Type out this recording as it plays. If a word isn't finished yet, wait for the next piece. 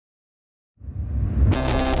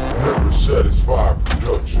Satisfied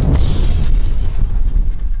Productions.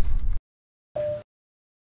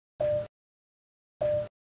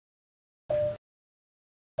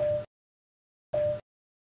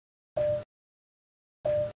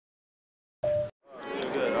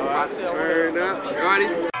 Turn up,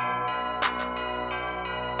 shorty.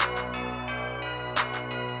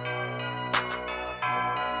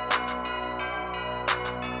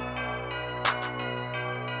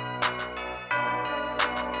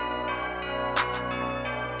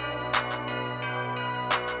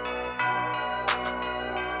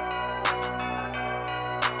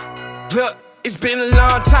 Look, it's been a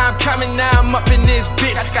long time coming, now I'm up in this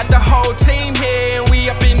bitch. Got the whole team here and we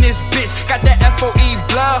up in this bitch. Got that FOE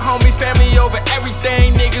blood, homie, family over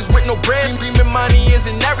everything. Niggas with no bread, screaming money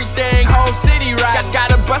isn't everything. Whole city right,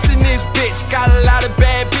 got a bus in this bitch. Got a lot of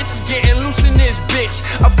bad bitches getting loose in this bitch.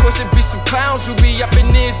 Of course it be some clowns who be up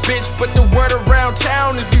in this bitch, but the word around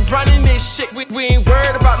town is we running this shit. We ain't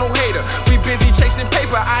worried about no hater, we busy chasing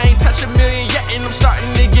paper. I ain't touched a million yet and I'm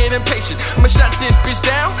starting to get impatient. I'ma shut this bitch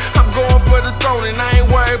down, I'm going for the throne and I ain't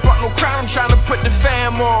worried about no crown. I'm trying to put the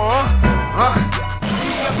fam on.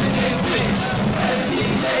 We up in this bitch, 17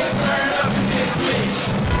 shades turned up in this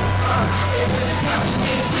bitch. It was house in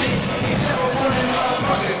this bitch, ain't never wanted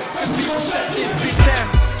motherfucker. Cause we gon' shut this bitch down,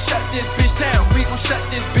 shut this bitch down. We gon' shut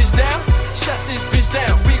this bitch down, shut this bitch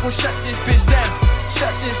down. We gon' shut this bitch down,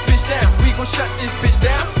 shut this bitch down. We gon' shut this bitch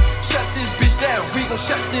down, shut this bitch down. We gon'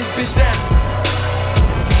 shut this bitch down.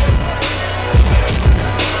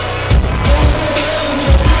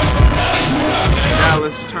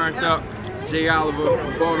 Dallas turned up. J. Oliver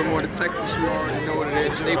from Baltimore to Texas. You already know what it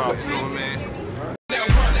is. Stay putting on, man. Now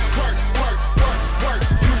work,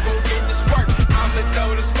 you gon' get this work. I'ma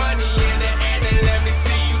throw this money in the air and let me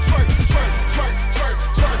see you twerk,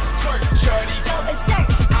 shorty go berserk.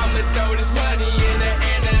 I'ma throw this money in the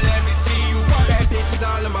air and let me see you work. Bad bitches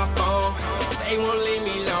all on my phone, they won't leave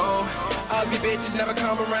me alone. Ugly bitches never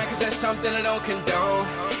come around cause that's something I don't condone.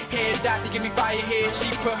 Head doctor give me fire here,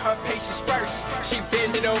 she put her patients first. She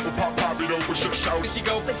bend it over, pop it over, shout, she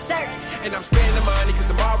go berserk. And I'm spending money cause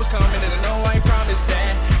tomorrow's coming and I know I ain't promised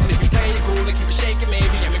that. And if you play it cool and keep it shaking, maybe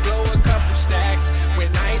I may blow a couple stacks.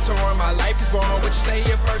 When I ain't torn, my life is born. What you say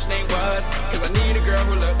your first name was? Cause I need a girl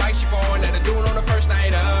who look like she foreign that'll do it on the first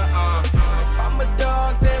night up. If I'm a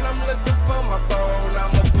dog, then I'm looking for my bone.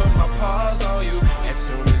 I'ma put my paws on you as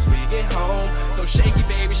soon as we get home. So shake it,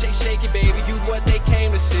 baby, shake it, baby. You what they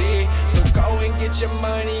came to see. So go and get your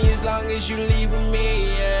money as long as you leave with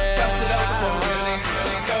me. Yeah. Bust it over for a real nigga,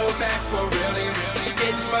 go back for a real nigga.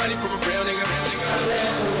 Get this money from a real nigga.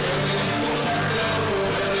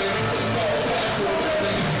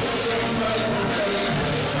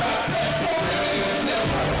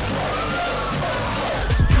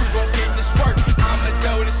 You gon' get this work. I'ma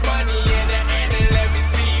throw this money in the air and let me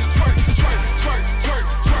see you twerk,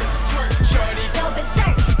 shorty go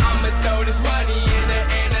berserk. I'ma throw this money in the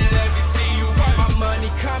air and let me see you work. My money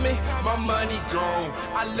coming, my money gone.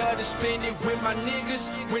 I love to spend it with my niggas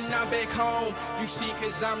when I'm back home. You see,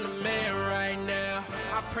 cause I'm the man right now.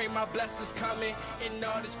 I pray my blessings coming and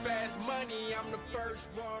all this fast money. I'm the first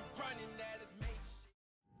one running that is made.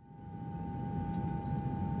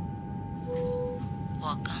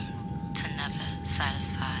 Welcome to Never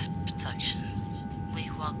Satisfied Productions. We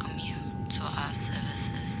welcome you to our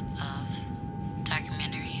services of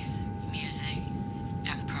documentaries, music,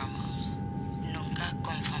 and promos. Nunca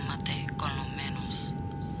conformate con lo menos.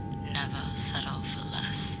 Never settle for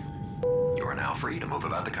less. You are now free to move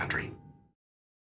about the country.